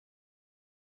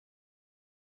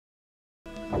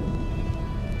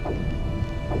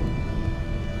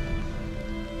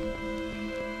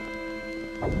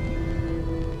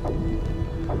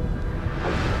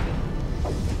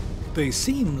They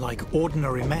seem like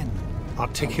ordinary men,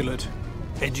 articulate,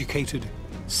 educated,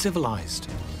 civilized.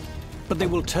 But they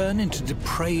will turn into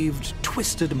depraved,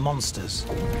 twisted monsters.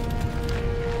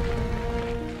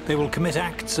 They will commit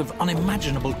acts of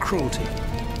unimaginable cruelty,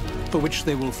 for which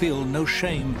they will feel no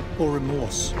shame or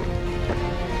remorse.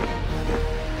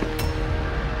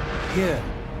 Here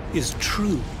is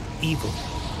true evil.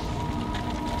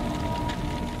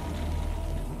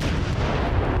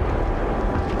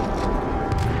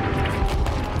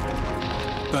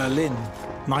 Berlin,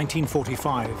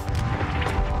 1945.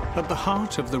 At the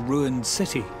heart of the ruined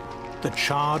city, the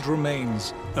charred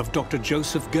remains of Dr.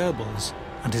 Joseph Goebbels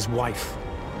and his wife.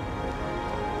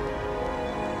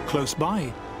 Close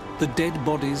by, the dead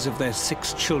bodies of their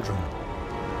 6 children.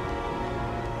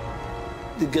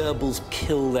 The Goebbels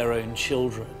kill their own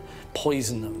children,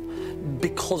 poison them,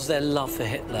 because their love for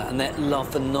Hitler and their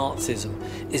love for Nazism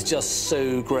is just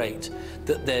so great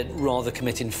that they'd rather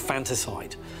commit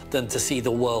infanticide than to see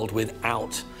the world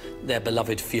without their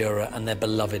beloved Fuhrer and their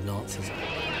beloved Nazism.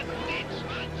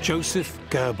 Joseph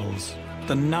Goebbels,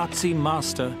 the Nazi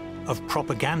master of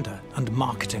propaganda and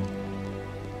marketing.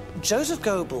 Joseph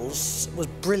Goebbels was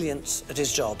brilliant at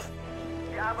his job.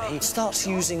 He starts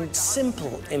using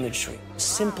simple imagery,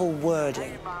 simple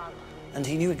wording, and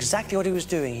he knew exactly what he was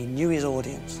doing. He knew his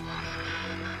audience.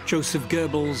 Joseph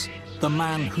Goebbels, the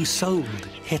man who sold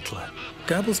Hitler.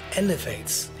 Goebbels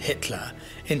elevates Hitler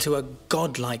into a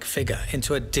godlike figure,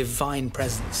 into a divine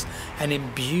presence, and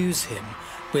imbues him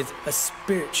with a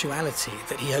spirituality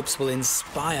that he hopes will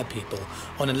inspire people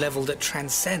on a level that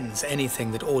transcends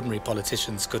anything that ordinary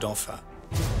politicians could offer.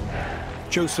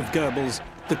 Joseph Goebbels,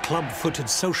 the club-footed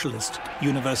socialist,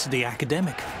 university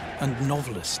academic, and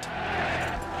novelist.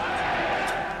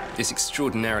 This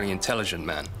extraordinarily intelligent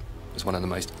man was one of the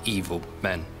most evil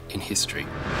men in history.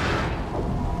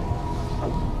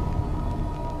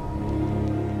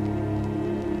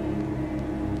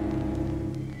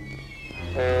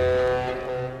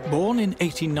 Born in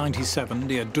 1897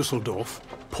 near Dusseldorf,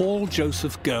 Paul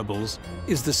Joseph Goebbels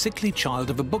is the sickly child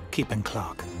of a bookkeeping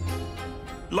clerk.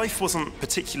 Life wasn't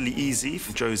particularly easy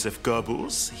for Joseph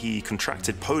Goebbels. He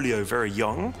contracted polio very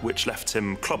young, which left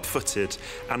him club-footed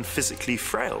and physically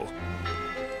frail.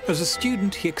 As a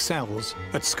student, he excels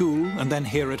at school and then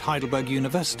here at Heidelberg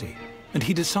University, and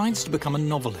he decides to become a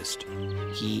novelist.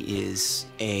 He is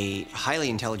a highly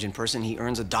intelligent person. He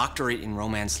earns a doctorate in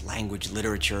Romance language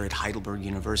literature at Heidelberg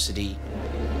University.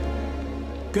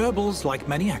 Goebbels, like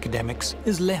many academics,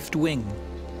 is left-wing.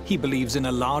 He believes in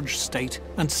a large state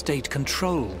and state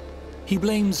control. He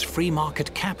blames free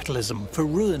market capitalism for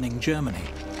ruining Germany.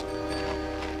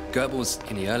 Goebbels,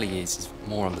 in the early years, is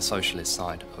more on the socialist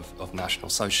side of National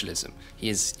Socialism. He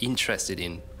is interested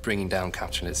in bringing down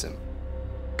capitalism.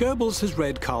 Goebbels has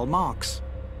read Karl Marx.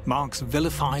 Marx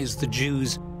vilifies the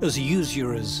Jews as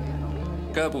usurers.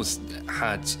 Goebbels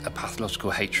had a pathological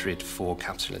hatred for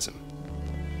capitalism.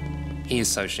 He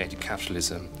associated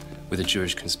capitalism with a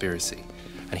Jewish conspiracy,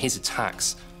 and his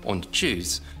attacks on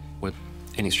Jews were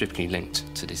inextricably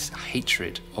linked to this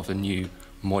hatred of a new,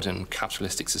 modern,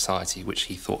 capitalistic society which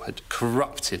he thought had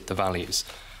corrupted the values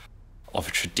of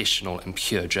a traditional and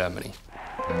pure Germany.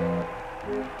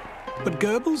 But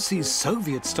Goebbels sees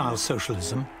Soviet-style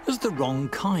socialism as the wrong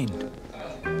kind.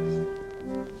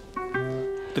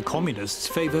 The communists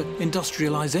favor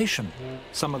industrialization.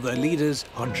 Some of their leaders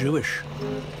are Jewish.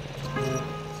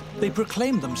 They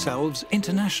proclaim themselves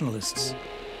internationalists.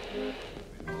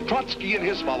 Trotsky and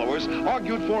his followers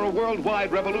argued for a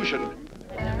worldwide revolution.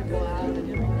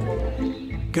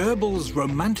 Goebbels'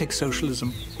 romantic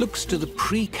socialism looks to the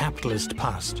pre-capitalist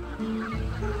past.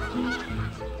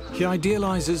 He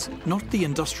idealizes not the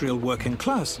industrial working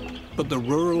class, but the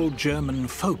rural German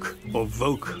folk, or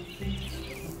Volk.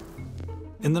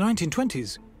 In the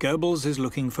 1920s, Goebbels is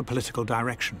looking for political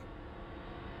direction.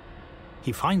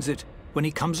 He finds it when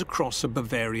he comes across a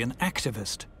Bavarian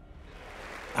activist,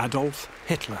 Adolf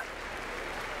Hitler.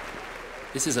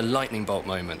 This is a lightning bolt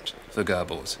moment for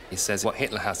Goebbels. He says what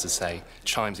Hitler has to say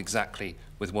chimes exactly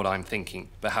with what I'm thinking,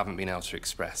 but haven't been able to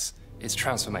express. It's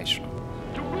transformational.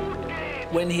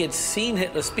 When he had seen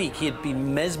Hitler speak, he had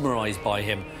been mesmerized by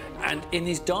him. And in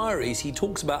his diaries, he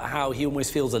talks about how he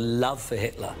almost feels a love for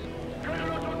Hitler.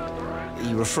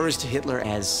 He refers to Hitler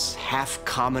as half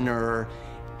commoner,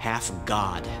 half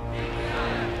god.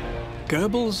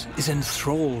 Goebbels is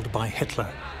enthralled by Hitler.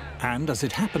 And as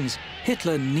it happens,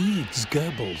 Hitler needs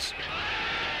Goebbels.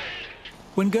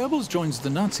 When Goebbels joins the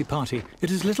Nazi Party,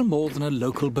 it is little more than a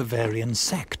local Bavarian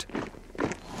sect.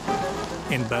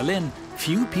 In Berlin,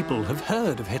 few people have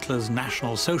heard of Hitler's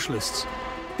National Socialists.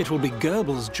 It will be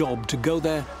Goebbels' job to go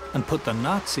there and put the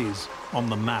Nazis on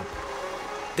the map.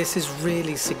 This is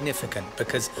really significant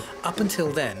because up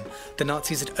until then, the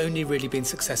Nazis had only really been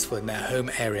successful in their home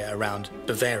area around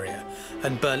Bavaria,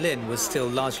 and Berlin was still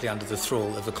largely under the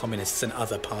thrall of the communists and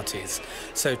other parties.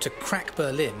 So to crack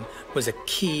Berlin was a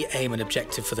key aim and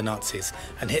objective for the Nazis,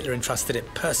 and Hitler entrusted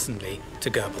it personally to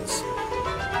Goebbels.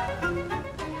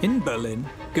 In Berlin,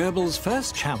 Goebbels'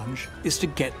 first challenge is to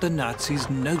get the Nazis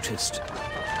noticed.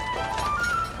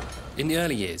 In the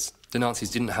early years, the Nazis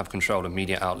didn't have control of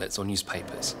media outlets or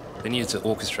newspapers. They needed to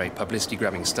orchestrate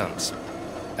publicity-grabbing stunts.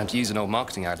 And to use an old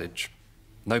marketing adage,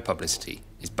 no publicity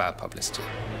is bad publicity.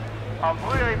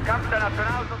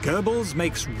 Goebbels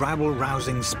makes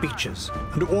rabble-rousing speeches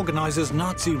and organizes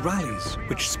Nazi rallies,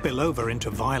 which spill over into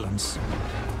violence.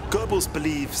 Goebbels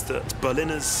believes that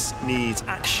Berliners need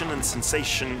action and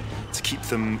sensation to keep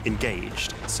them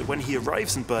engaged. So when he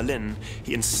arrives in Berlin,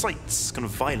 he incites kind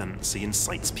of violence. He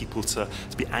incites people to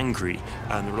be angry.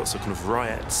 And there are lots of kind of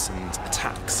riots and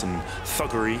attacks and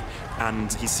thuggery.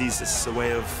 And he sees this as a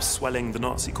way of swelling the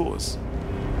Nazi cause.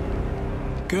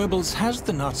 Goebbels has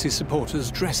the Nazi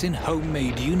supporters dress in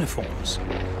homemade uniforms.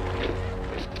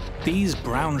 These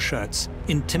brown shirts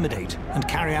intimidate and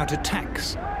carry out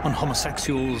attacks on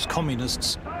homosexuals,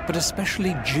 communists, but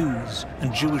especially Jews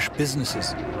and Jewish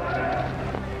businesses.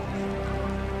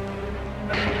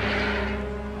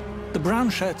 The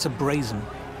brown shirts are brazen.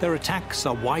 Their attacks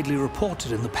are widely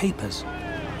reported in the papers.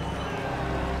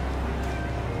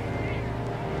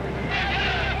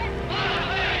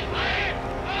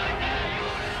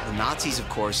 The Nazis, of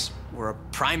course, were a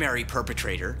primary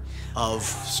perpetrator of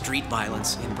street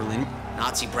violence in Berlin.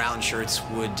 Nazi brown shirts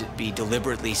would be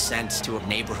deliberately sent to a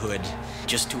neighborhood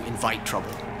just to invite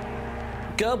trouble.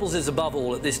 Goebbels is above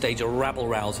all at this stage a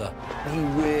rabble-rouser. He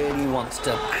really wants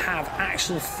to have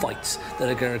actual fights that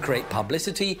are going to create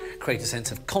publicity, create a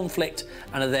sense of conflict,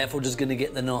 and are therefore just going to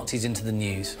get the Nazis into the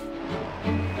news.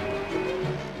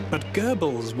 But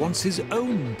Goebbels wants his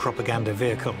own propaganda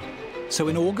vehicle. So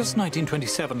in August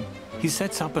 1927, he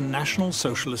sets up a National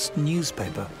Socialist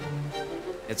newspaper.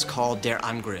 It's called Der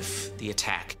Angriff, the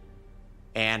attack.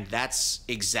 And that's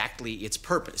exactly its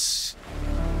purpose.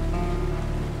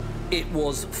 It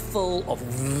was full of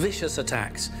vicious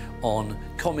attacks on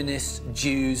communists,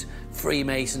 Jews,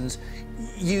 Freemasons,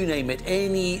 you name it,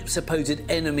 any supposed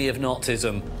enemy of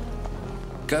Nazism.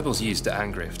 Goebbels used Der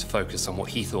Angriff to focus on what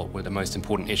he thought were the most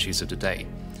important issues of the day.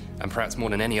 And perhaps more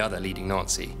than any other leading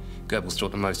Nazi, Goebbels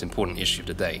thought the most important issue of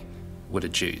the day were the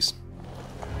Jews.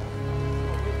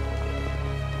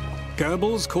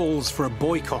 Goebbels calls for a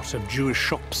boycott of Jewish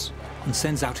shops and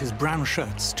sends out his brown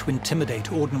shirts to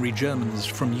intimidate ordinary Germans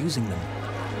from using them.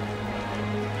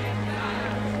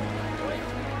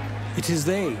 It is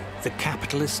they, the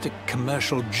capitalistic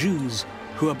commercial Jews,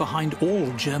 who are behind all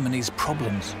Germany's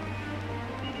problems.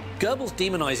 Goebbels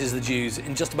demonizes the Jews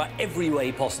in just about every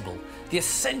way possible. The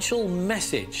essential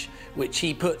message which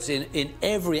he puts in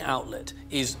every outlet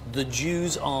is the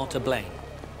Jews are to blame.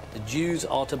 The Jews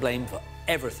are to blame for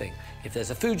everything. If there's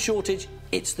a food shortage,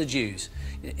 it's the Jews.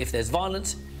 If there's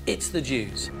violence, it's the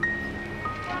Jews.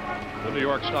 The New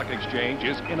York Stock Exchange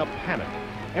is in a panic.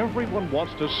 Everyone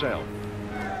wants to sell.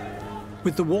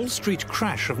 With the Wall Street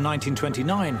crash of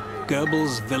 1929,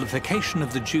 Goebbels' vilification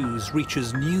of the Jews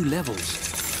reaches new levels.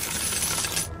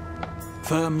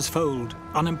 Firms fold,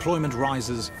 unemployment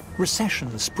rises,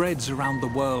 recession spreads around the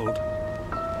world.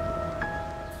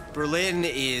 Berlin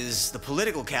is the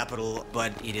political capital,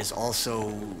 but it is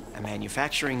also a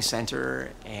manufacturing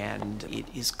center, and it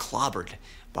is clobbered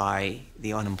by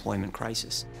the unemployment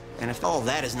crisis. And if all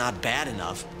that is not bad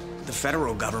enough, the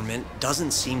federal government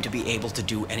doesn't seem to be able to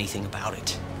do anything about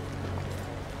it.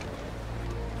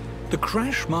 The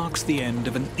crash marks the end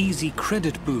of an easy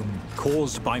credit boom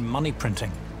caused by money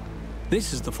printing.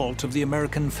 This is the fault of the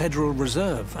American Federal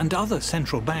Reserve and other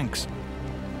central banks.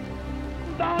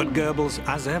 But Goebbels,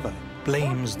 as ever,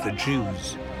 blames the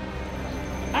Jews.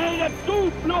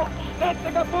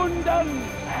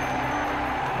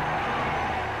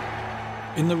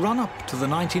 In the run-up to the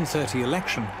 1930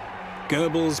 election,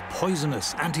 Goebbels'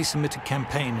 poisonous anti-Semitic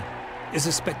campaign is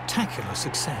a spectacular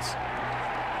success.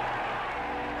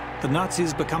 The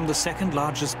Nazis become the second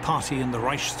largest party in the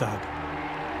Reichstag.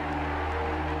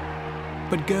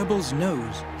 But Goebbels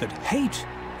knows that hate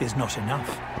is not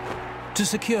enough. To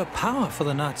secure power for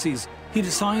the Nazis, he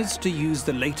decides to use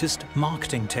the latest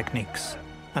marketing techniques.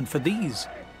 And for these,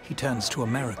 he turns to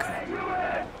America.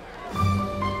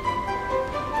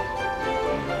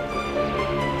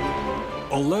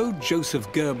 Although Joseph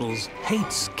Goebbels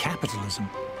hates capitalism,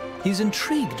 he's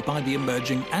intrigued by the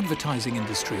emerging advertising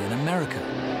industry in America.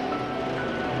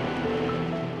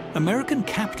 American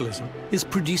capitalism is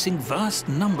producing vast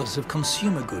numbers of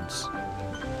consumer goods.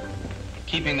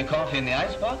 Keeping the coffee in the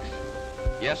icebox?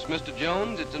 Yes, Mr.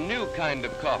 Jones, it's a new kind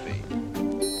of coffee.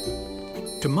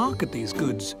 To market these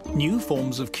goods, new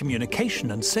forms of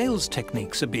communication and sales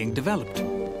techniques are being developed.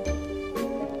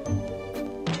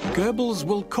 Goebbels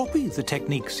will copy the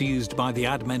techniques used by the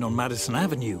ad men on Madison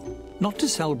Avenue, not to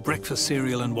sell breakfast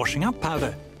cereal and washing up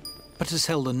powder, but to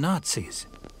sell the Nazis.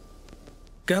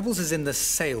 Goebbels is in the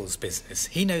sales business.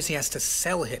 He knows he has to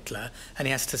sell Hitler and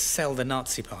he has to sell the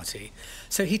Nazi Party.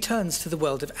 So he turns to the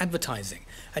world of advertising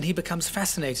and he becomes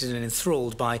fascinated and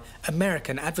enthralled by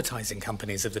American advertising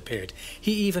companies of the period.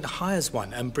 He even hires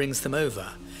one and brings them over.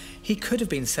 He could have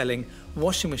been selling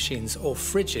washing machines or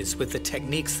fridges with the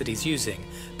techniques that he's using,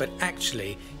 but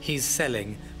actually he's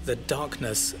selling the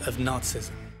darkness of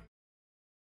Nazism.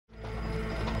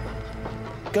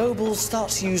 Goebbels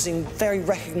starts using very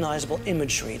recognizable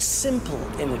imagery, simple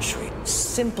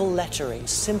lettering,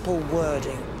 simple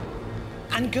wording.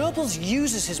 And Goebbels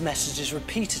uses his messages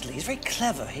repeatedly. He's very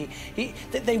clever.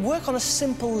 They work on a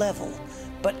simple level,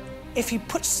 but if he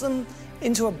puts them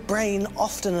into a brain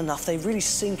often enough, they really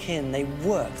sink in, they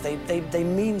work, they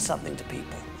mean something to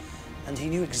people. And he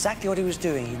knew exactly what he was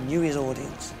doing. He knew his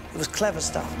audience. It was clever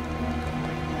stuff.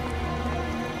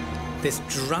 This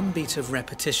drumbeat of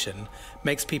repetition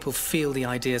makes people feel the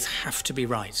ideas have to be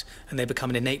right, and they become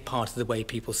an innate part of the way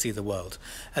people see the world.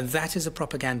 And that is a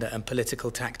propaganda and political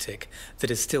tactic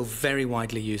that is still very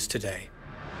widely used today.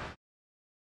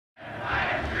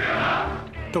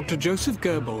 Dr. Joseph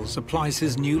Goebbels applies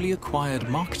his newly acquired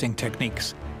marketing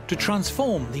techniques to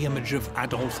transform the image of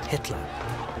Adolf Hitler.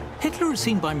 Hitler is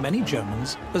seen by many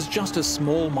Germans as just a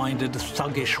small-minded,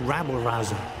 thuggish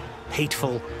rabble-rouser,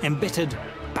 hateful, embittered,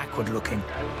 backward-looking.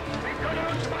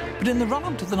 But in the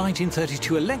run-up to the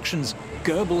 1932 elections,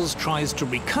 Goebbels tries to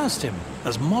recast him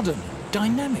as modern,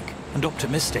 dynamic, and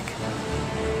optimistic.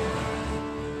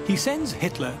 He sends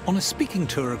Hitler on a speaking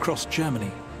tour across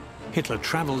Germany. Hitler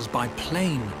travels by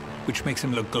plane, which makes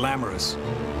him look glamorous.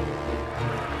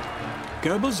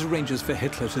 Goebbels arranges for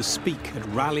Hitler to speak at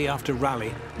rally after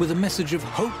rally with a message of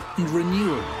hope and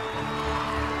renewal.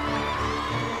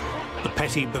 The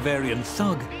petty Bavarian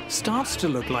thug starts to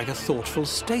look like a thoughtful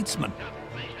statesman,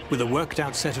 with a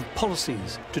worked-out set of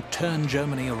policies to turn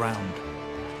Germany around.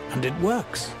 And it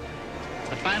works.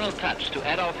 The final touch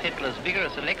to Adolf Hitler's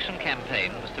vigorous election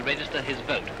campaign was to register his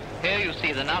vote. Here you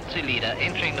see the Nazi leader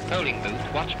entering the polling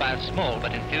booth, watched by a small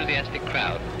but enthusiastic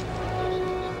crowd.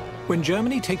 When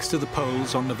Germany takes to the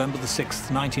polls on November the 6th,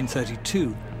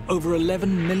 1932, over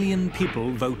 11 million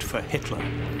people vote for Hitler.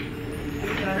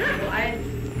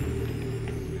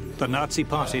 The Nazi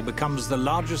Party becomes the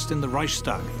largest in the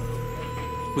Reichstag.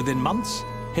 Within months,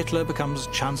 Hitler becomes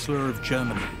Chancellor of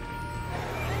Germany.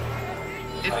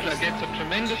 Hitler gets a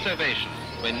tremendous ovation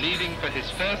when leaving for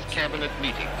his first cabinet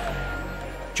meeting.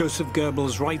 Joseph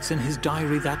Goebbels writes in his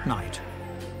diary that night,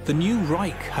 "The new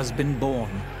Reich has been born.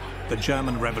 The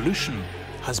German Revolution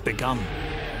has begun."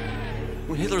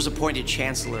 When Hitler's appointed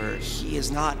Chancellor, he is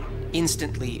not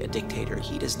instantly a dictator.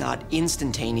 He does not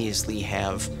instantaneously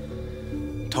have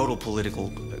total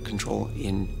political control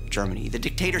in Germany. The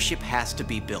dictatorship has to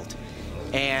be built.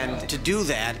 And to do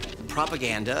that,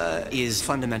 propaganda is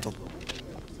fundamental.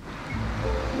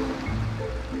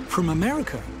 From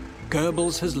America,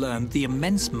 Goebbels has learned the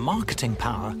immense marketing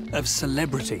power of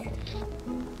celebrity.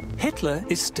 Hitler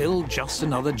is still just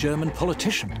another German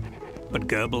politician, but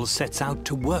Goebbels sets out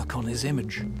to work on his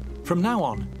image. From now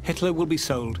on, Hitler will be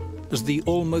sold as the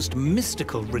almost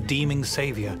mystical redeeming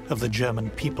savior of the German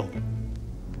people.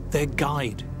 Their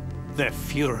guide, their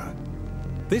Fuhrer.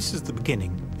 This is the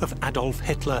beginning of Adolf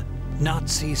Hitler,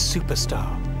 Nazi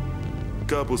superstar.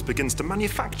 Goebbels begins to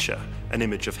manufacture an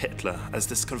image of Hitler as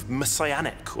this kind of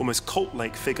messianic, almost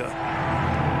cult-like figure.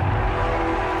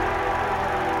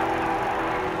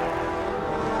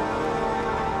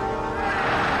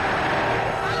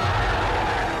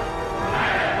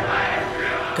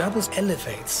 Goebbels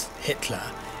elevates Hitler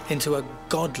into a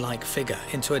godlike figure,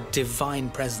 into a divine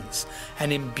presence,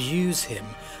 and imbues him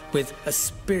with a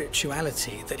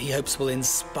spirituality that he hopes will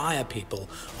inspire people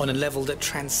on a level that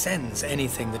transcends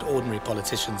anything that ordinary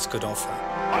politicians could offer.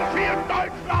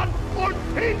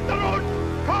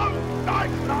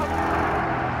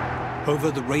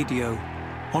 Over the radio,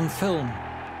 on film,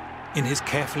 in his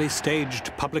carefully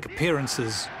staged public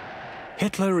appearances,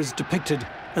 Hitler is depicted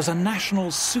as a national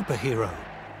superhero,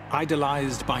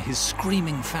 idolized by his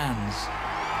screaming fans.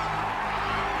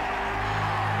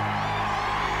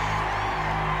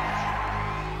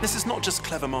 This is not just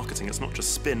clever marketing, it's not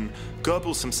just spin.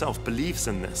 Goebbels himself believes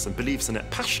in this and believes in it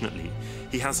passionately.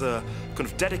 He has a kind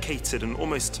of dedicated and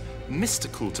almost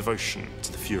mystical devotion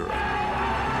to the Fuhrer.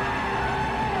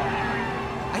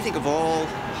 I think of all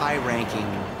high-ranking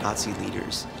Nazi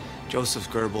leaders, Joseph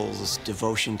Goebbels'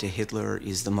 devotion to Hitler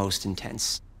is the most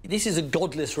intense. This is a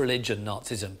godless religion,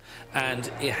 Nazism,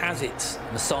 and it has its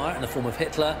messiah in the form of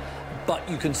Hitler, but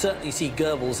you can certainly see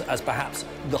Goebbels as perhaps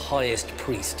the highest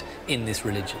priest in this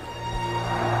religion.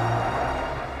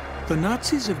 The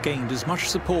Nazis have gained as much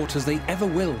support as they ever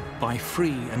will by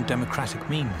free and democratic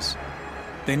means.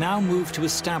 They now move to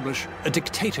establish a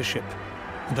dictatorship,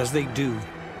 and as they do,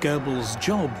 Goebbels'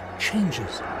 job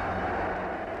changes.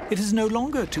 It is no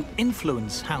longer to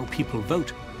influence how people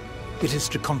vote. It is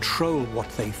to control what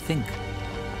they think.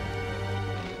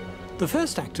 The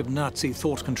first act of Nazi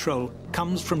thought control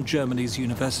comes from Germany's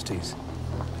universities.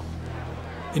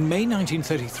 In May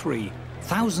 1933,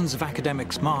 thousands of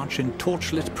academics march in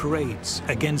torchlit parades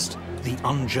against the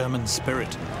un-German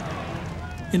spirit.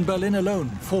 In Berlin alone,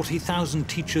 40,000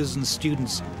 teachers and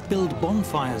students build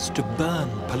bonfires to burn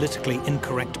politically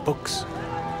incorrect books.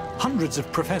 Hundreds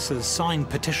of professors sign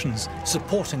petitions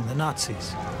supporting the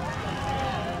Nazis.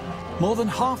 More than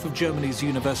half of Germany's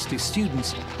university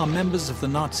students are members of the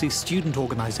Nazi student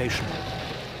organization.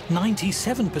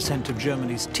 97% of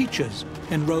Germany's teachers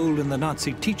enroll in the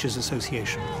Nazi Teachers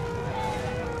Association.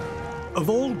 Of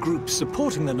all groups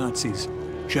supporting the Nazis,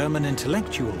 German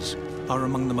intellectuals are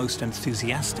among the most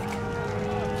enthusiastic.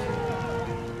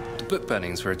 The book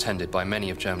burnings were attended by many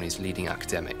of Germany's leading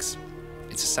academics.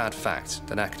 It's a sad fact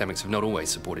that academics have not always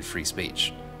supported free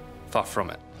speech. Far from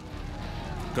it.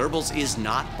 Goebbels is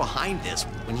not behind this.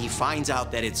 When he finds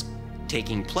out that it's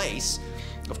taking place,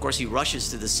 of course he rushes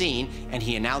to the scene and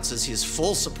he announces his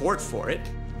full support for it.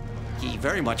 He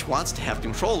very much wants to have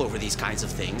control over these kinds of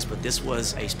things, but this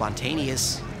was a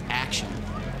spontaneous action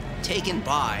taken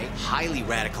by highly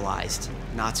radicalized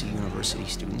Nazi university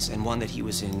students, and one that he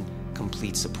was in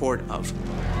complete support of.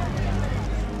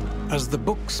 As the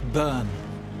books burn,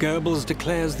 Goebbels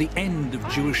declares the end of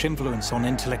Jewish influence on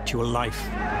intellectual life.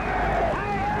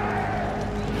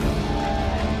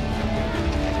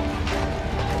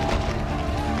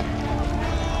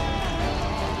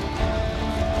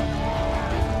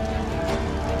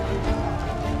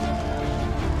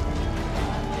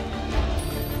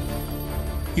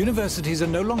 Universities are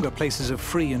no longer places of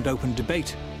free and open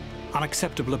debate.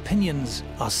 Unacceptable opinions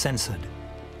are censored.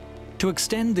 To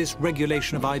extend this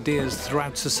regulation of ideas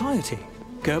throughout society,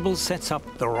 Goebbels sets up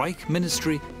the Reich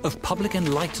Ministry of Public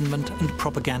Enlightenment and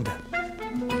Propaganda.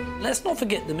 Let's not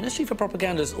forget the Ministry for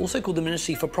Propaganda is also called the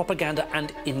Ministry for Propaganda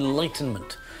and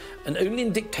Enlightenment. And only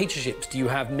in dictatorships do you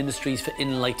have ministries for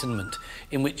enlightenment,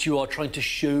 in which you are trying to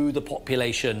show the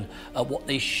population what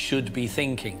they should be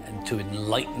thinking and to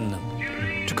enlighten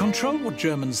them. To control what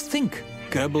Germans think,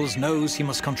 Goebbels knows he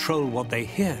must control what they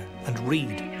hear and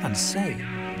read and say.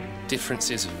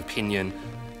 Differences of opinion,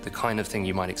 the kind of thing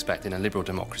you might expect in a liberal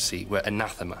democracy, were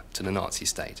anathema to the Nazi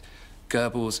state.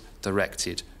 Goebbels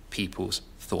directed people's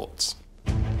thoughts.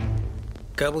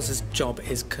 Goebbels' job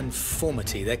is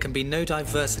conformity. There can be no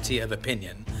diversity of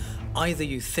opinion. Either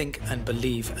you think and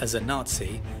believe as a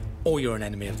Nazi, or you're an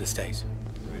enemy of the state.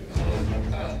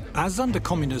 As under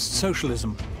communist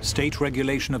socialism, state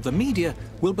regulation of the media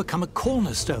will become a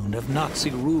cornerstone of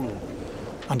Nazi rule,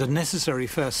 and a necessary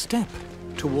first step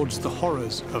towards the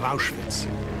horrors of Auschwitz.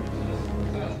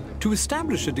 To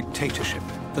establish a dictatorship,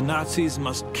 the Nazis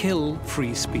must kill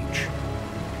free speech.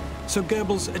 So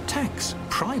Goebbels attacks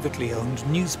privately owned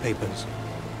newspapers.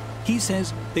 He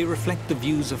says they reflect the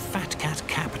views of fat cat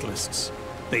capitalists.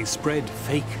 They spread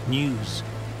fake news.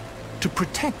 To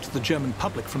protect the German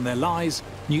public from their lies,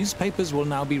 newspapers will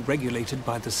now be regulated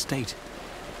by the state.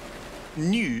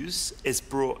 News is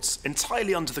brought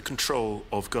entirely under the control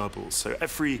of Goebbels. So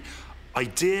every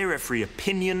idea, every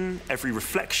opinion, every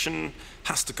reflection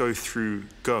has to go through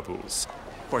Goebbels.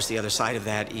 Of course, the other side of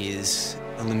that is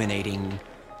eliminating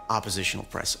oppositional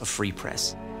press, a free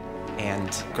press. And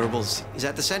Goebbels is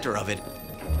at the center of it.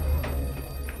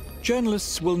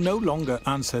 Journalists will no longer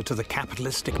answer to the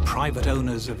capitalistic private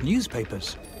owners of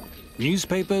newspapers.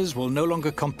 Newspapers will no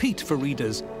longer compete for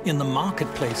readers in the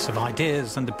marketplace of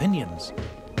ideas and opinions.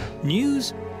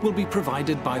 News will be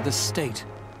provided by the state.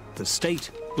 The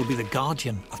state will be the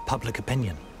guardian of public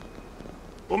opinion.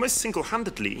 Almost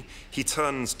single-handedly, he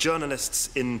turns journalists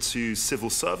into civil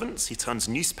servants, he turns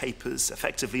newspapers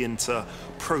effectively into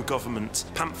pro-government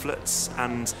pamphlets,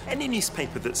 and any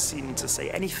newspaper that seemed to say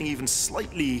anything even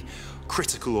slightly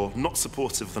critical or not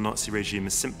supportive of the Nazi regime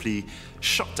is simply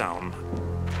shut down.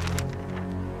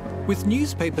 With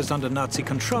newspapers under Nazi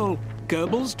control,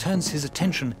 Goebbels turns his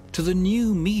attention to the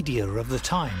new media of the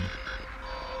time.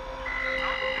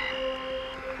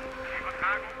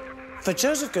 For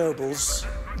Joseph Goebbels,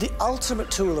 the ultimate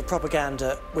tool of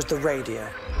propaganda was the radio.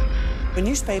 A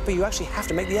newspaper, you actually have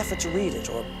to make the effort to read it,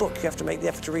 or a book, you have to make the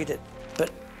effort to read it.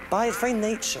 But by its very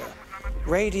nature,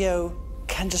 radio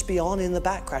can just be on in the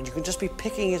background. You can just be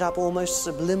picking it up almost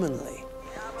subliminally.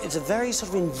 It's a very sort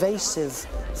of invasive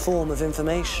form of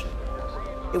information.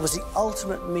 It was the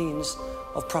ultimate means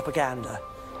of propaganda,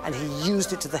 and he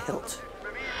used it to the hilt.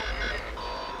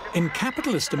 In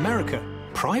capitalist America,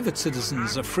 private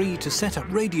citizens are free to set up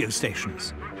radio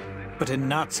stations. But in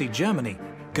Nazi Germany,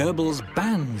 Goebbels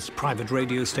bans private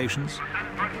radio stations.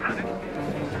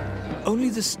 Only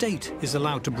the state is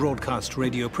allowed to broadcast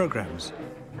radio programs.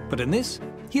 But in this,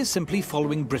 he is simply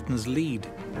following Britain's lead.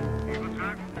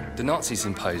 The Nazis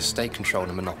imposed state control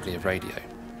and monopoly of radio.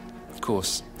 Of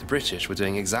course, the British were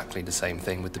doing exactly the same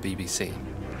thing with the BBC.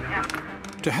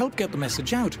 To help get the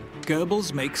message out,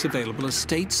 Goebbels makes available a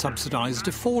state-subsidized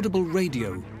affordable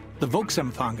radio, the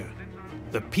Volksempfänger,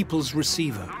 the People's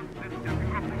Receiver.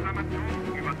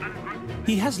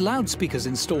 He has loudspeakers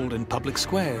installed in public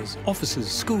squares,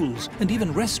 offices, schools, and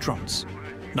even restaurants.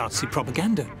 Nazi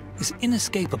propaganda is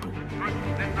inescapable.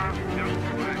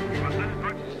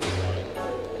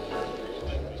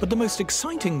 But the most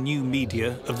exciting new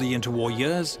media of the interwar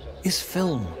years is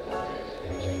film.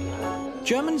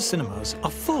 German cinemas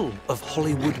are full of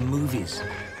Hollywood movies.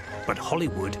 But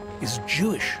Hollywood is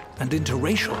Jewish and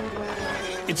interracial.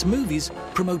 Its movies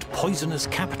promote poisonous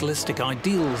capitalistic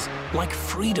ideals like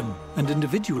freedom and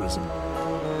individualism.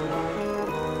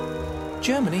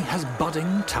 Germany has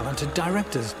budding, talented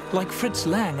directors like Fritz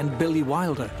Lang and Billy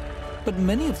Wilder, but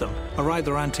many of them are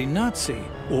either anti-Nazi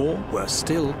or, worse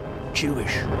still,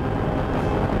 Jewish.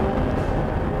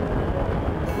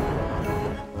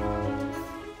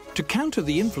 To counter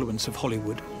the influence of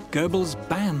Hollywood, Goebbels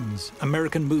bans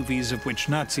American movies of which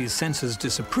Nazis censors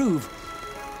disapprove,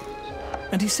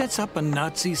 and he sets up a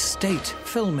Nazi state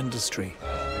film industry.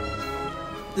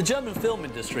 The German film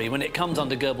industry, when it comes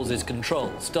under Goebbels'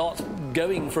 control, starts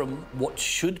going from what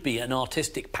should be an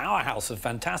artistic powerhouse of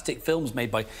fantastic films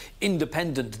made by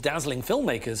independent, dazzling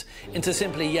filmmakers into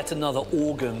simply yet another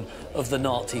organ of the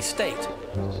Nazi state.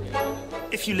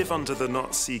 If you live under the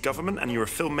Nazi government and you're a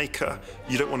filmmaker,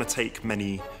 you don't want to take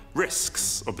many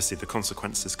risks. Obviously, the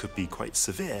consequences could be quite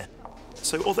severe.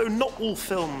 So although not all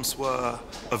films were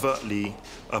overtly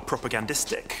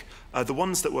propagandistic, the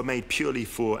ones that were made purely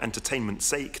for entertainment's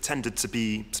sake tended to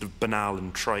be sort of banal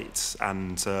and trite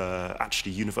and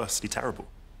actually universally terrible.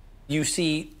 You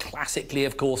see, classically,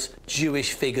 of course,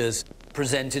 Jewish figures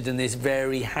presented in this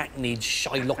very hackneyed,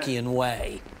 Shylockian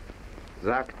way.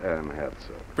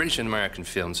 British and American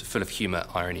films are full of humour,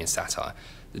 irony and satire.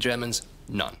 The Germans,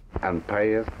 none.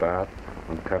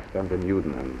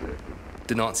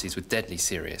 The Nazis were deadly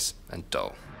serious and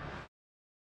dull.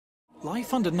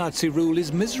 Life under Nazi rule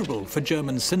is miserable for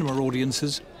German cinema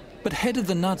audiences, but head of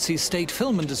the Nazi state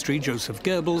film industry, Joseph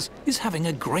Goebbels, is having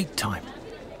a great time.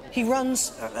 He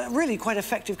runs a really quite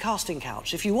effective casting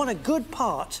couch. If you want a good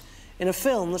part in a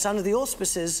film that's under the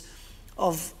auspices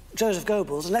of Joseph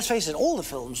Goebbels, and let's face it, all the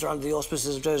films are under the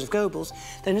auspices of Joseph Goebbels,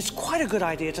 then it's quite a good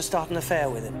idea to start an affair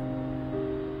with him.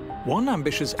 One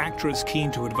ambitious actress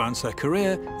keen to advance her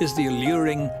career is the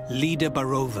alluring Lida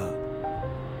Barova.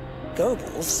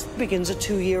 Goebbels begins a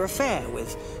 2-year affair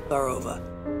with Barova.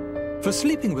 For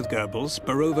sleeping with Goebbels,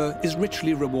 Barova is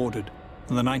richly rewarded.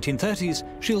 In the 1930s,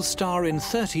 she'll star in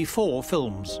 34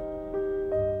 films.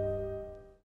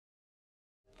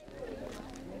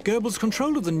 Goebbels'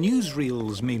 control of the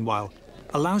newsreels, meanwhile,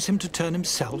 allows him to turn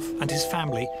himself and his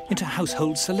family into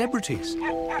household celebrities.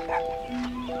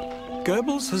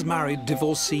 Goebbels has married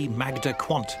divorcee Magda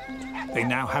Quandt. They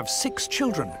now have 6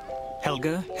 children: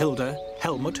 Helga, Hilda,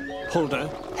 Helmut, Hulda,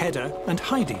 Hedda and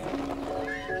Heidi.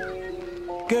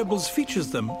 Goebbels features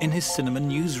them in his cinema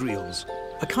newsreels,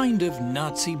 a kind of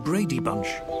Nazi Brady Bunch.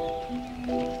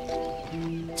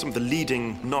 Some of the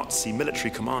leading Nazi military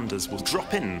commanders will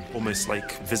drop in, almost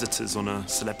like visitors on a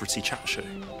celebrity chat show.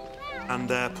 And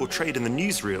they're portrayed in the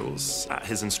newsreels at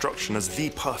his instruction as the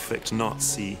perfect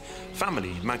Nazi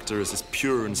family. Magda is this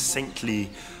pure and saintly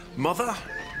mother,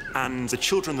 and the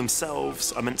children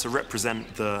themselves are meant to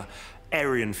represent the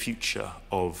Aryan future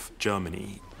of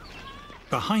Germany.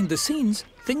 Behind the scenes,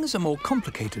 things are more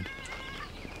complicated.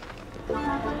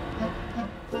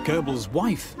 Goebbels'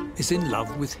 wife is in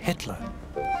love with Hitler,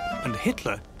 and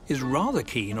Hitler is rather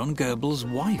keen on Goebbels'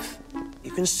 wife.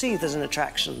 You can see there's an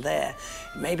attraction there.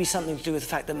 Maybe something to do with the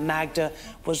fact that Magda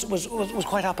was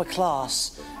quite upper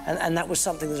class and that was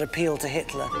something that appealed to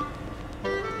Hitler.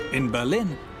 In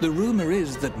Berlin, the rumor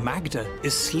is that Magda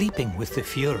is sleeping with the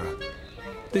Fuhrer.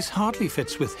 This hardly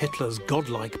fits with Hitler's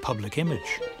godlike public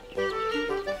image.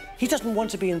 He doesn't want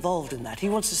to be involved in that. He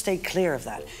wants to stay clear of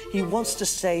that. He wants to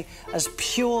stay as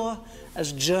pure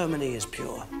as Germany is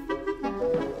pure.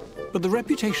 But the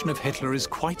reputation of Hitler is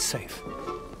quite safe.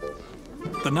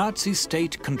 The Nazi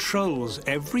state controls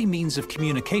every means of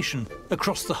communication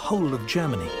across the whole of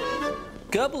Germany.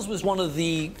 Goebbels was one of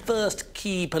the first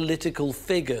key political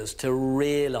figures to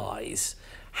realise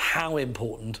how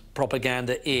important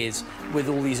propaganda is with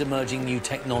all these emerging new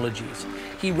technologies.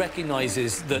 He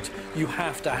recognises that you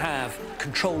have to have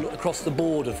control across the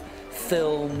board of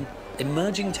film,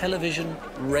 emerging television,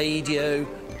 radio,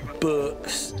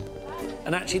 books.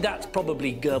 And actually that's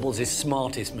probably Goebbels'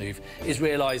 smartest move, is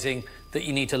realising that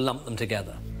you need to lump them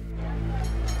together.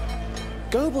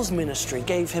 Goebbels' ministry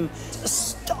gave him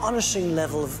astonishing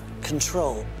level of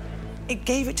control. It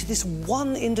gave it to this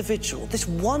one individual, this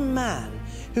one man,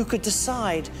 who could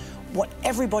decide what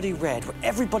everybody read, what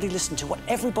everybody listened to, what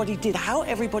everybody did, how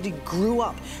everybody grew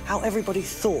up, how everybody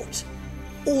thought.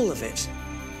 All of it.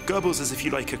 Goebbels is, if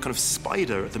you like, a kind of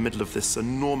spider at the middle of this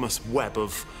enormous web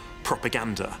of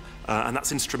propaganda, and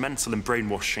that's instrumental in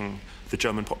brainwashing the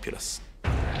German populace.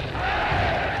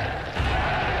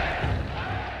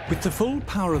 With the full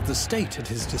power of the state at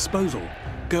his disposal,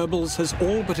 Goebbels has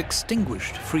all but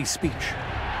extinguished free speech.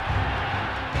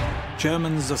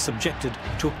 Germans are subjected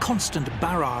to a constant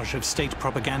barrage of state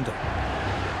propaganda.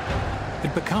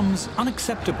 It becomes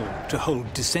unacceptable to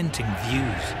hold dissenting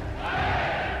views.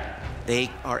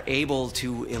 They are able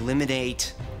to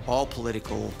eliminate all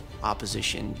political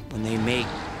opposition when they make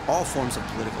all forms of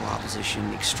political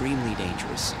opposition extremely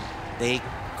dangerous. They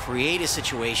create a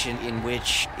situation in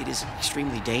which it is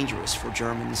extremely dangerous for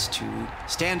Germans to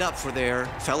stand up for their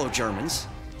fellow Germans,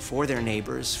 for their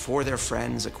neighbors, for their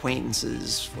friends,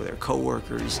 acquaintances, for their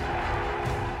co-workers.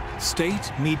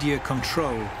 State media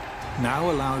control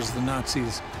now allows the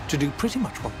Nazis to do pretty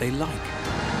much what they like.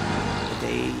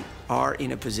 They are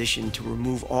in a position to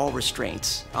remove all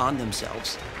restraints on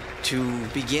themselves, to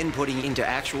begin putting into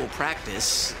actual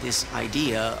practice this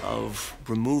idea of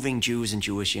removing Jews and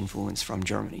Jewish influence from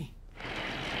Germany.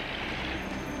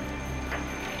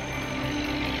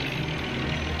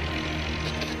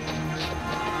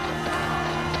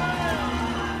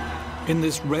 In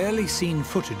this rarely seen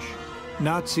footage,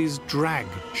 Nazis drag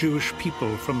Jewish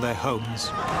people from their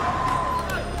homes.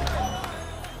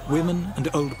 Women and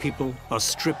old people are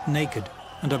stripped naked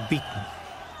and are beaten.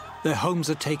 Their homes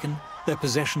are taken, their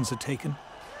possessions are taken.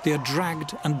 They are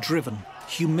dragged and driven,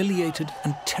 humiliated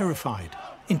and terrified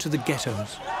into the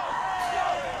ghettos.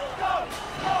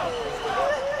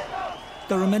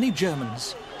 There are many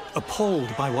Germans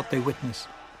appalled by what they witness,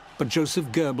 but Joseph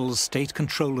Goebbels' state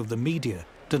control of the media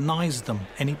denies them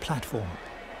any platform.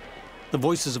 The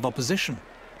voices of opposition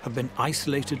have been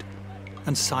isolated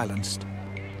and silenced.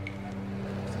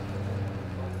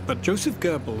 But Joseph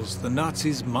Goebbels, the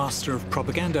Nazis' master of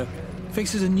propaganda,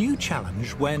 faces a new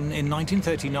challenge when, in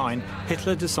 1939,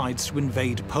 Hitler decides to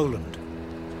invade Poland.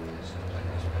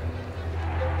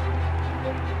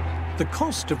 The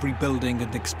cost of rebuilding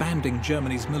and expanding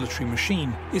Germany's military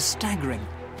machine is staggering,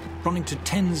 running to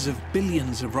tens of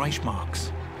billions of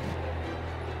Reichsmarks.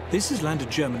 This has landed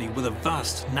Germany with a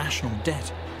vast national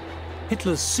debt.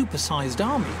 Hitler's supersized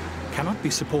army cannot be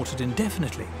supported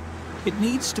indefinitely. It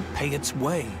needs to pay its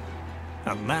way,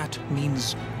 and that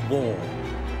means war.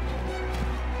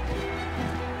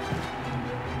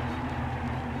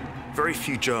 Very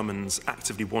few Germans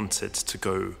actively wanted to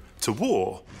go to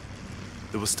war.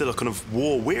 There was still a kind of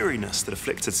war weariness that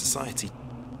afflicted society.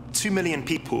 2 million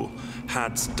people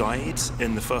had died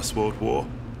in the First World War,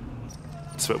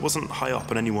 so it wasn't high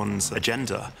up on anyone's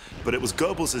agenda, but it was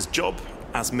Goebbels' job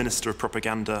as Minister of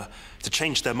Propaganda to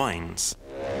change their minds.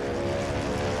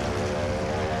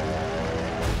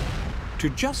 To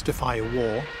justify a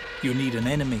war, you need an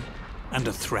enemy and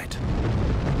a threat.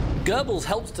 Goebbels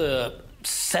helps to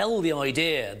sell the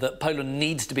idea that Poland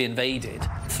needs to be invaded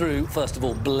through, first of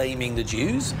all, blaming the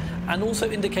Jews, and also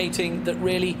indicating that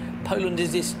really Poland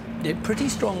is this pretty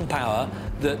strong power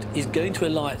that is going to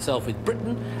ally itself with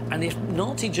Britain, and if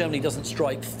Nazi Germany doesn't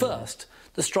strike first,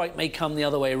 the strike may come the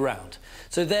other way around.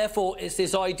 So therefore, it's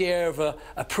this idea of a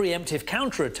preemptive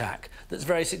counterattack that's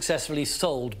very successfully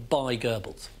sold by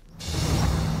Goebbels.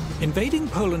 Invading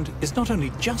Poland is not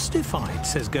only justified,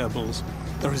 says Goebbels,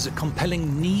 there is a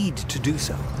compelling need to do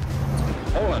so.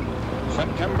 Poland,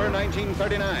 September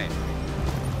 1939.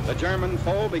 The German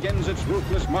foe begins its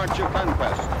ruthless march of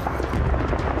conquest.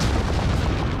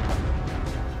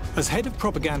 As head of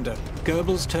propaganda,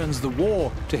 Goebbels turns the war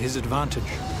to his advantage.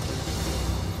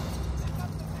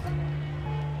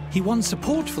 He won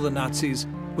support for the Nazis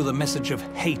with a message of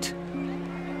hate.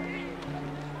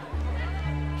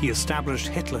 He established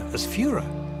Hitler as Fuhrer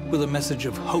with a message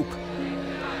of hope.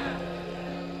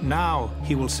 Now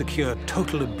he will secure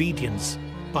total obedience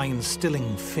by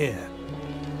instilling fear.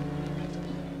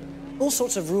 All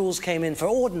sorts of rules came in for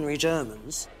ordinary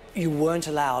Germans. You weren't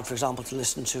allowed, for example, to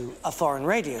listen to a foreign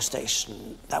radio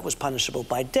station. That was punishable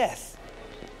by death.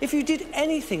 If you did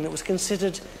anything that was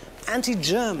considered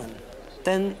anti-German,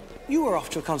 then you were off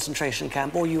to a concentration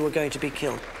camp or you were going to be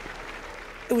killed.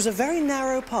 It was a very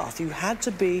narrow path. You had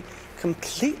to be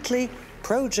completely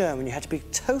pro-German, you had to be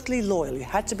totally loyal, you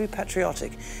had to be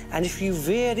patriotic. And if you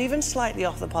veered even slightly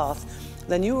off the path,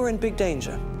 then you were in big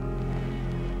danger.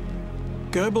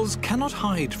 Goebbels cannot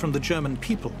hide from the German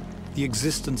people the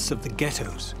existence of the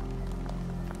ghettos,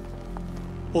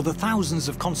 or the thousands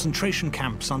of concentration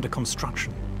camps under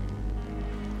construction.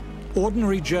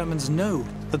 Ordinary Germans know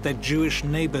that their Jewish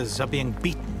neighbors are being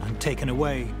beaten and taken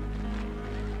away.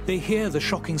 They hear the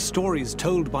shocking stories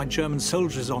told by German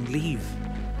soldiers on leave.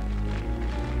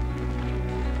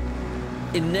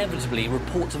 Inevitably,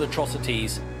 reports of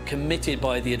atrocities committed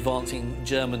by the advancing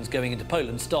Germans going into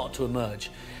Poland start to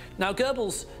emerge. Now,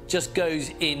 Goebbels just goes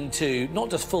into not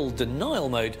just full denial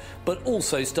mode, but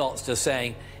also starts to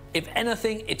saying, if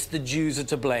anything, it's the Jews are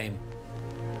to blame.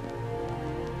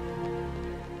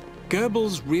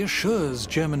 Goebbels reassures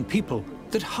German people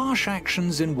that harsh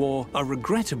actions in war are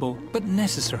regrettable but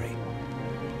necessary.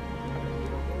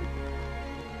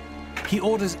 He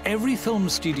orders every film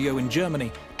studio in Germany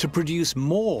to produce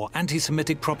more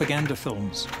anti-Semitic propaganda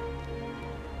films.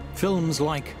 Films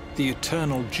like The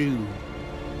Eternal Jew.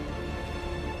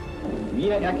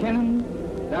 Wir erkennen,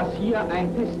 dass hier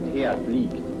ein Pestherd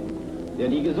liegt, der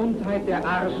die Gesundheit der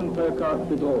arischen Völker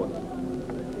bedroht.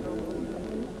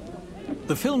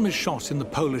 The film is shot in the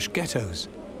Polish ghettos.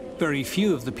 Very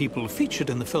few of the people featured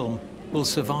in the film will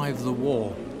survive the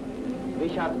war.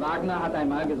 Richard Wagner hat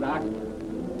einmal gesagt,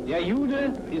 der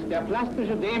Jude ist der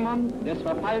plastische Dämon des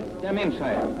Verfalls der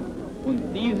Menschheit.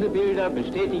 Und diese Bilder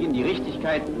bestätigen die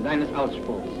Richtigkeit seines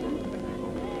Ausspruchs.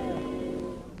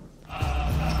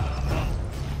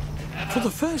 For the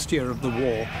first year of the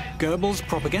war, Goebbels'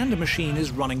 propaganda machine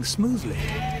is running smoothly.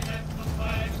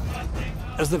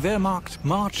 As the Wehrmacht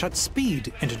march at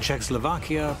speed into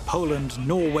Czechoslovakia, Poland,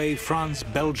 Norway, France,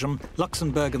 Belgium,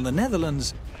 Luxembourg and the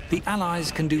Netherlands, the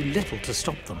Allies can do little to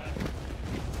stop them.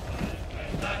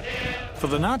 For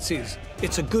the Nazis,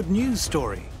 it's a good news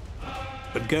story.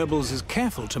 But Goebbels is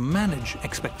careful to manage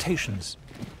expectations.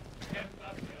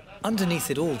 Underneath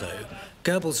it all, though,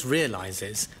 Goebbels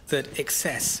realizes that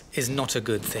excess is not a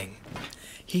good thing.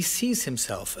 He sees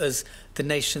himself as the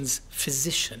nation's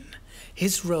physician.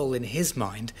 His role in his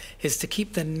mind is to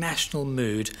keep the national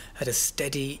mood at a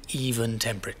steady, even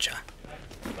temperature.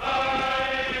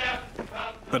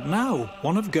 But now,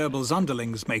 one of Goebbels'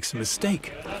 underlings makes a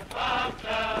mistake.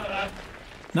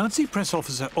 Nazi press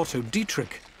officer Otto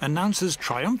Dietrich announces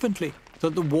triumphantly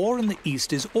that the war in the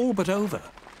East is all but over.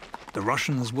 The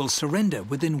Russians will surrender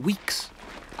within weeks.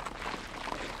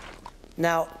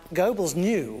 Now, Goebbels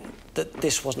knew that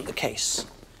this wasn't the case.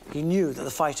 He knew that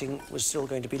the fighting was still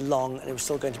going to be long and it was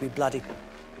still going to be bloody.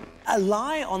 A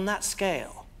lie on that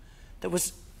scale that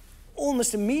was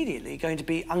almost immediately going to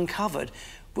be uncovered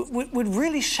would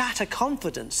really shatter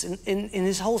confidence in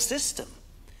his whole system.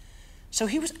 So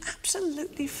he was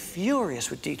absolutely furious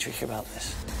with Dietrich about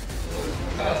this.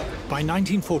 By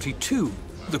 1942,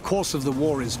 the course of the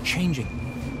war is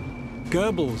changing.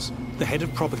 Goebbels, the head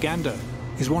of propaganda,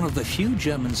 is one of the few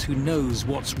Germans who knows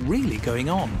what's really going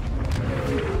on.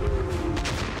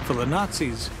 For the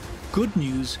Nazis, good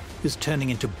news is turning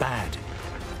into bad.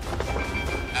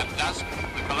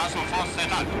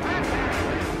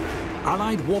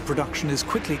 Allied war production is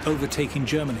quickly overtaking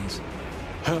Germany's.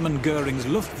 Hermann Göring's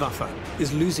Luftwaffe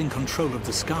is losing control of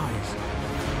the skies.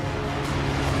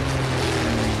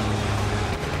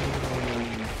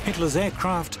 Hitler's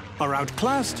aircraft are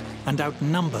outclassed and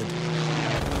outnumbered.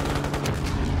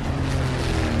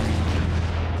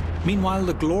 Meanwhile,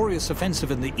 the glorious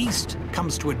offensive in the east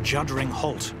comes to a juddering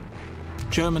halt.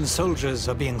 German soldiers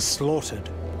are being slaughtered.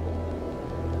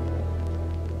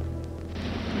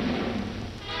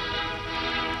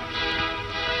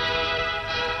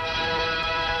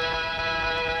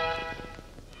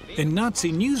 In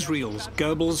Nazi newsreels,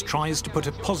 Goebbels tries to put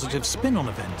a positive spin on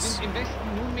events.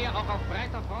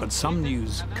 But some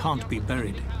news can't be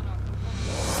buried.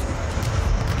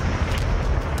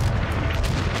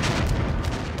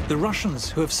 The Russians,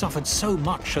 who have suffered so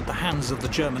much at the hands of the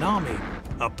German army,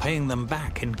 are paying them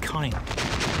back in kind.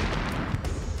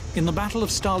 In the Battle of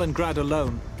Stalingrad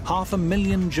alone,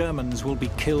 500,000 Germans will be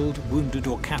killed, wounded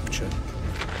or captured.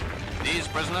 These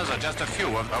prisoners are just a few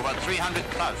of over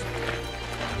 300,000.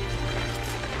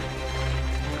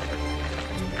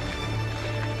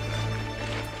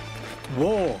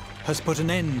 War has put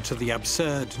an end to the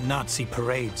absurd Nazi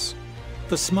parades.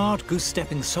 The smart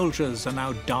goose-stepping soldiers are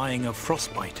now dying of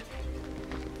frostbite.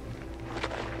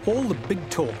 All the big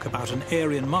talk about an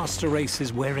Aryan master race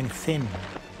is wearing thin.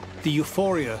 The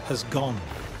euphoria has gone.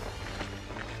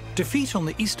 Defeat on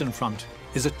the Eastern Front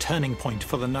is a turning point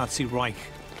for the Nazi Reich.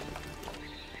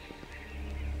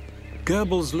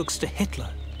 Goebbels looks to Hitler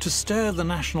to stir the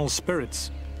national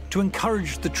spirits, to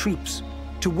encourage the troops,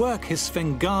 to work his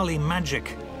Svengali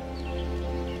magic.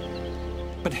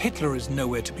 But Hitler is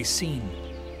nowhere to be seen.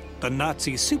 The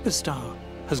Nazi superstar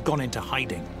has gone into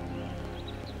hiding.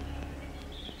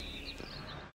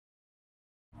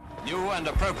 New and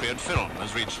appropriate film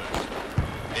has reached us.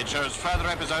 It shows further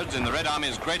episodes in the Red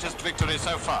Army's greatest victory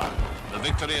so far, the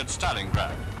victory at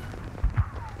Stalingrad.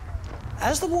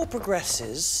 As the war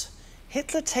progresses,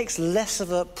 Hitler takes less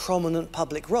of a prominent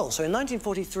public role. So in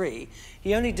 1943,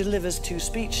 he only delivers 2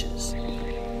 speeches.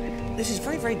 This is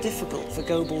very, very difficult for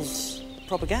Goebbels'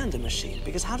 propaganda machine,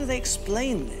 because how do they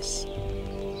explain this?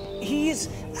 He is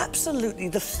absolutely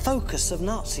the focus of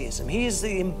Nazism. He is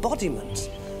the embodiment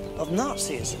of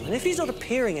Nazism. And if he's not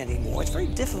appearing anymore, it's very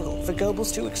difficult for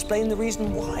Goebbels to explain the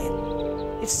reason why.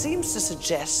 It seems to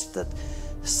suggest that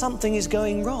something is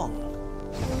going wrong.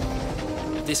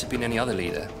 If this had been any other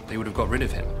leader, they would have got rid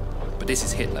of him. But this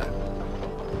is Hitler.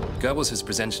 Goebbels has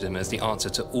presented him as the answer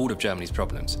to all of Germany's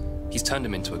problems. He's turned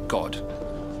him into a god.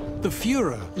 The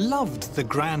Fuhrer loved the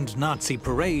grand Nazi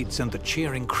parades and the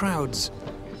cheering crowds.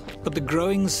 But the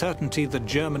growing certainty that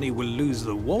Germany will lose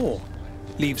the war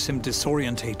leaves him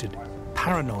disorientated,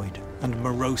 paranoid and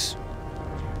morose.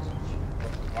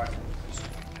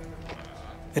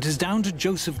 It is down to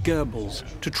Joseph Goebbels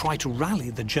to try to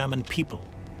rally the German people.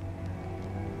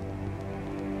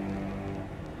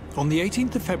 On the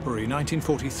 18th of February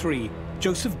 1943,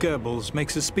 Joseph Goebbels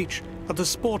makes a speech at the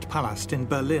Sportpalast in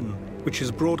Berlin, which is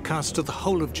broadcast to the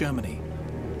whole of Germany.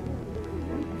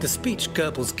 The speech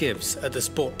Goebbels gives at the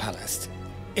Sportpalast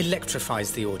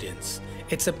electrifies the audience.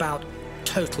 It's about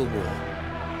total war.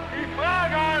 Ich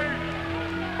frage euch,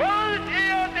 wollt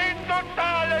ihr den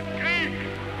totalen Krieg?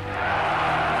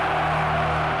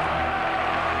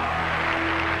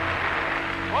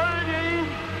 Wollt ihr ihn,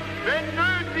 wenn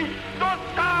nötig,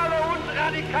 totale und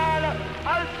radikale,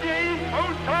 als wir ihn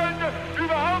uns heute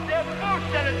überhaupt erst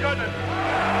vorstellen können?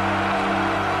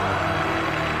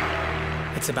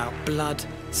 It's about blood,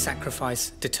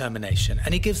 sacrifice, determination.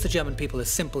 And he gives the German people a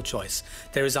simple choice.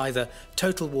 There is either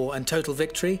total war and total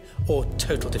victory, or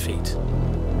total defeat.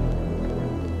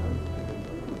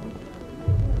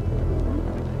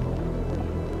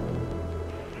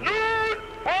 Nun,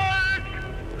 Volk,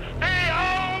 steh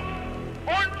auf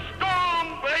und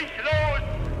Sturm bricht los!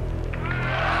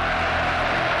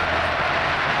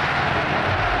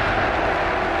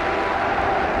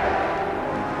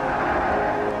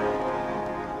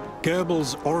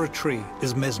 Goebbels' oratory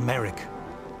is mesmeric,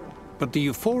 but the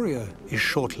euphoria is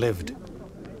short-lived.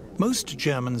 Most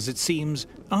Germans, it seems,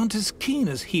 aren't as keen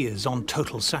as he is on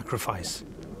total sacrifice.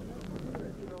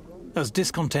 As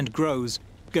discontent grows,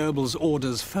 Goebbels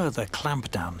orders further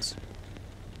clampdowns.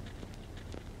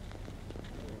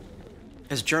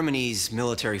 As Germany's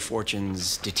military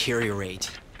fortunes deteriorate,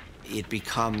 it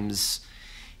becomes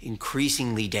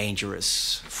increasingly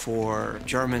dangerous for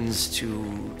Germans to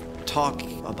talk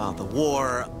about the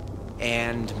war,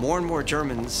 and more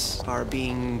Germans are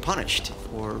being punished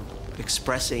for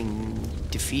expressing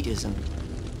defeatism.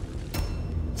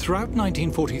 Throughout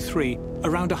 1943,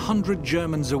 around 100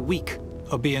 Germans a week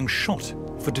are being shot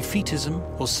for defeatism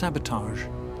or sabotage.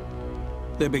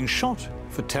 They're being shot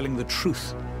for telling the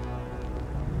truth.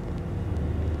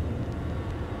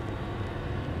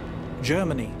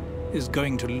 Germany is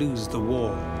going to lose the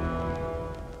war.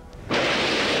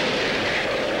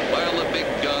 While the big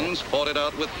guns fought it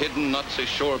out with hidden Nazi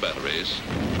shore batteries,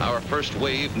 our first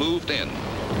wave moved in.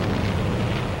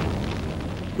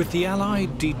 With the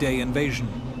Allied D-Day invasion,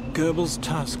 Goebbels'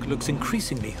 task looks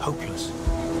increasingly hopeless.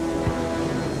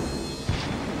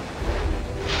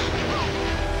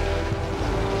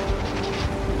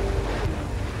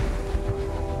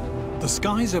 The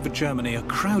skies over Germany are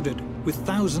crowded with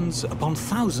thousands upon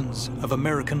thousands of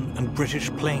American and British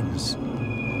planes.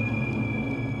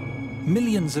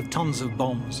 Millions of tons of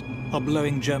bombs are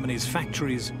blowing Germany's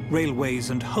factories,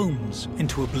 railways and homes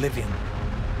into oblivion.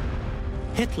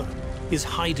 Hitler is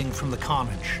hiding from the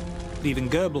carnage. leaving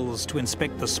Goebbels to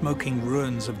inspect the smoking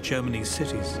ruins of Germany's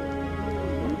cities.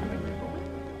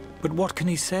 But what can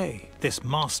he say, this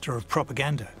master of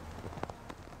propaganda?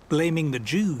 Blaming the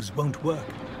Jews won't work.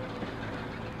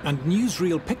 And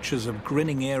newsreel pictures of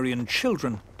grinning Aryan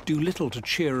children do little to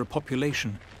cheer a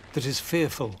population that is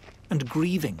fearful and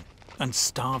grieving and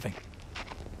starving.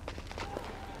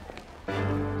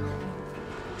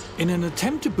 In an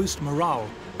attempt to boost morale,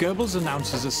 Goebbels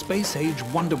announces a space-age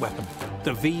wonder weapon,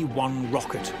 the V-1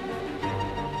 rocket.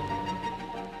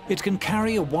 It can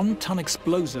carry a 1-ton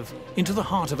explosive into the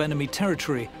heart of enemy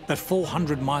territory at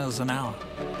 400 miles an hour.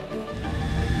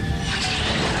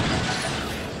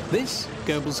 This,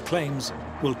 Goebbels claims,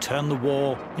 will turn the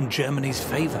war in Germany's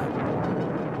favor.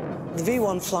 The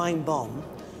V-1 flying bomb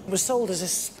was sold as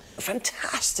this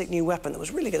fantastic new weapon that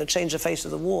was really going to change the face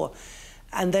of the war,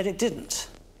 and then it didn't.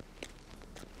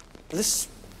 This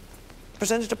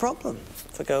presented a problem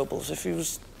for Goebbels. If he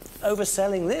was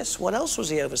overselling this, what else was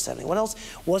he overselling? What else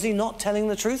was he not telling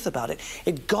the truth about it?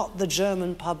 It got the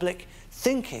German public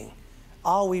thinking,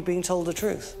 are we being told the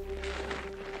truth?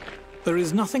 There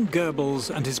is nothing Goebbels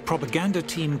and his propaganda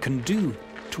team can do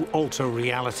to alter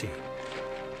reality.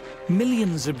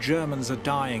 Millions of Germans are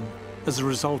dying as a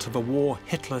result of a war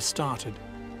Hitler started.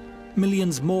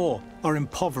 Millions more are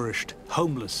impoverished,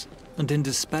 homeless, and in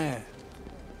despair.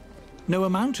 No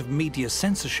amount of media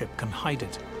censorship can hide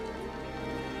it.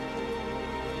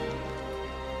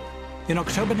 In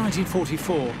October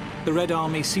 1944, the Red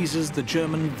Army seizes the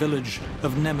German village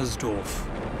of Nemmersdorf.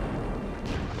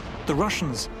 The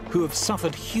Russians, who have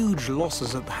suffered huge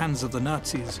losses at the hands of the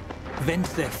Nazis, vent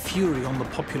their fury on the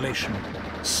population,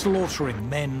 slaughtering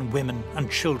men, women, and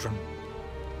children.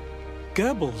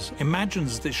 Goebbels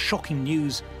imagines this shocking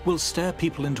news will stir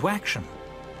people into action.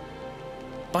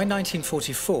 By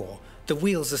 1944, the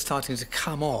wheels are starting to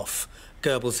come off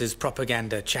Goebbels'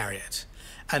 propaganda chariot.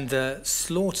 And the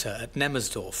slaughter at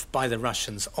Nemmersdorf by the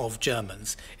Russians of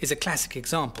Germans is a classic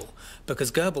example, because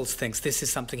Goebbels thinks this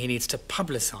is something he needs to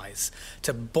publicize,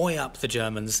 to buoy up the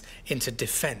Germans into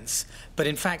defense. But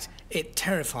in fact, it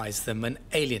terrifies them and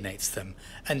alienates them,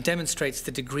 and demonstrates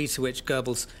the degree to which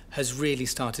Goebbels has really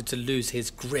started to lose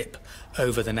his grip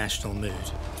over the national mood.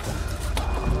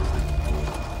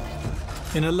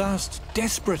 In a last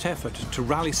desperate effort to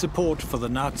rally support for the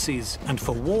Nazis and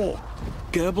for war,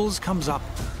 Goebbels comes up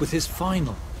with his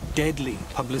final, deadly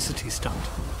publicity stunt,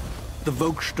 the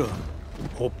Volkssturm,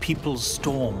 or People's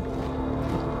Storm.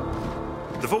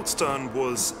 The Volkssturm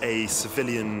was a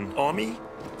civilian army.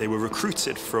 They were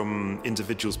recruited from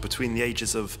individuals between the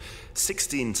ages of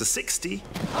 16 to 60.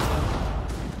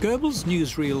 Goebbels'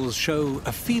 newsreels show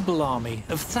a feeble army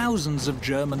of thousands of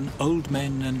German old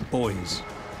men and boys,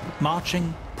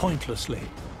 marching pointlessly,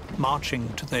 marching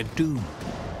to their doom.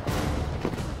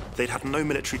 They'd had no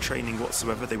military training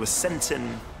whatsoever. They were sent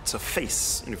in to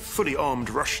face fully armed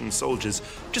Russian soldiers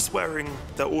just wearing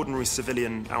their ordinary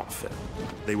civilian outfit.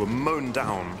 They were mown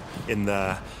down in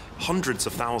their hundreds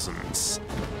of thousands.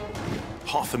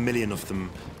 500,000 of them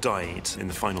died in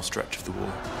the final stretch of the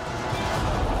war.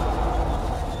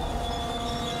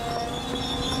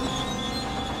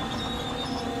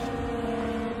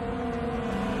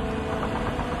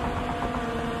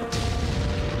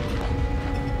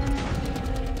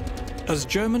 As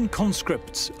German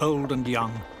conscripts, old and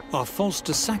young, are forced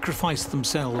to sacrifice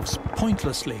themselves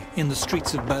pointlessly in the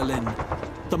streets of Berlin,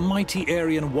 the mighty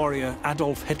Aryan warrior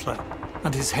Adolf Hitler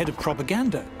and his head of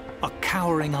propaganda are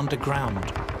cowering underground,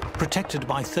 protected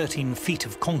by 13 feet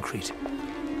of concrete.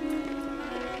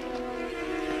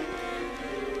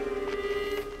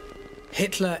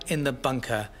 Hitler in the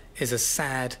bunker is a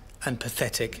sad and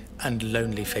pathetic and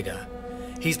lonely figure.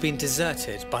 He's been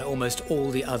deserted by almost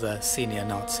all the other senior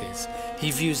Nazis.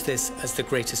 He views this as the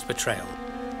greatest betrayal.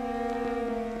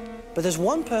 But there's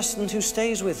one person who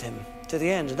stays with him to the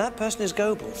end, and that person is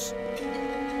Goebbels.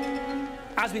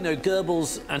 As we know,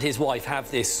 Goebbels and his wife have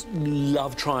this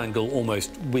love triangle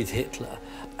almost with Hitler.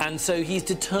 And so he's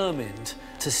determined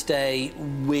to stay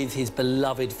with his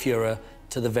beloved Fuhrer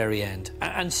to the very end.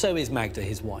 And so is Magda,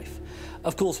 his wife.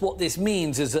 Of course, what this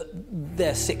means is that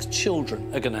their 6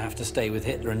 children are going to have to stay with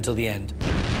Hitler until the end.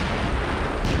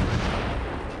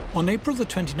 On April the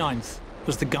 29th,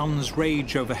 as the guns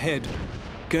rage overhead,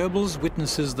 Goebbels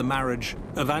witnesses the marriage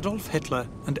of Adolf Hitler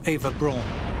and Eva Braun.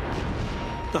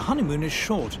 The honeymoon is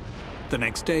short. The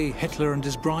next day, Hitler and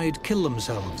his bride kill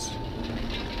themselves.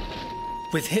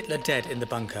 With Hitler dead in the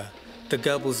bunker, the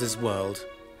Goebbels' world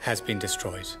has been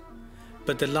destroyed.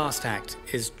 But the last act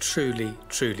is truly,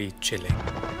 truly chilling.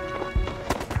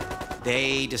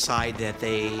 They decide that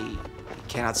they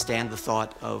cannot stand the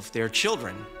thought of their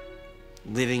children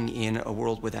living in a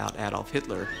world without Adolf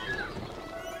Hitler.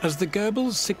 As the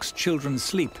Goebbels' 6 children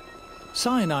sleep,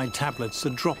 cyanide tablets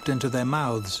are dropped into their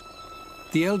mouths.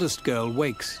 The eldest girl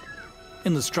wakes.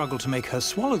 In the struggle to make her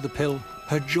swallow the pill,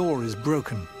 her jaw is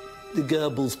broken. The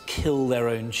Goebbels kill their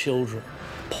own children,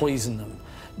 poison them,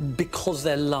 because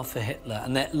their love for Hitler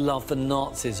and their love for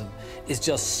Nazism is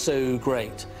just so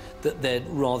great that they'd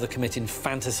rather commit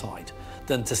infanticide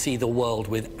than to see the world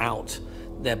without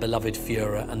their beloved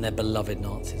Fuhrer and their beloved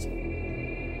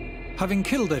Nazism. Having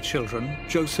killed their children,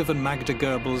 Joseph and Magda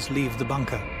Goebbels leave the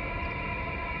bunker.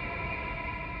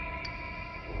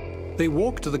 They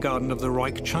walk to the garden of the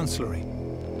Reich Chancellery.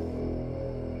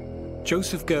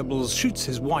 Joseph Goebbels shoots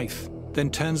his wife, then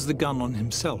turns the gun on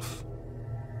himself.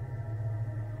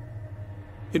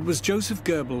 It was Joseph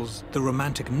Goebbels, the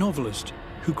romantic novelist,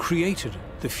 who created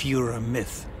the Fuhrer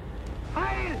myth.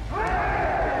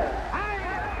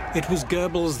 It was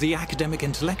Goebbels, the academic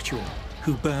intellectual,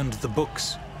 who burned the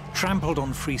books, trampled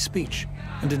on free speech,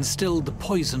 and instilled the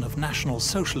poison of National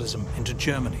Socialism into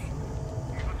Germany.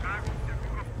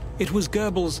 It was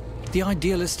Goebbels, the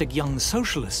idealistic young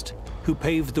socialist, who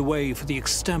paved the way for the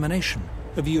extermination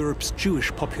of Europe's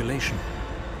Jewish population.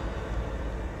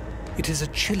 It is a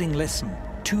chilling lesson,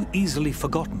 too easily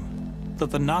forgotten,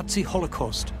 that the Nazi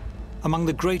Holocaust, among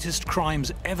the greatest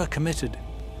crimes ever committed,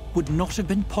 would not have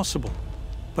been possible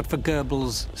but for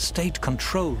Goebbels' state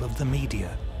control of the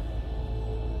media.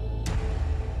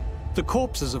 The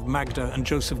corpses of Magda and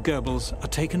Joseph Goebbels are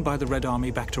taken by the Red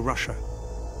Army back to Russia.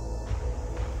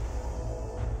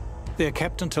 They are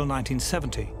kept until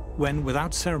 1970, when,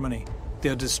 without ceremony, they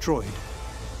are destroyed.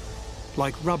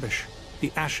 Like rubbish,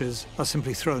 the ashes are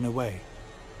simply thrown away.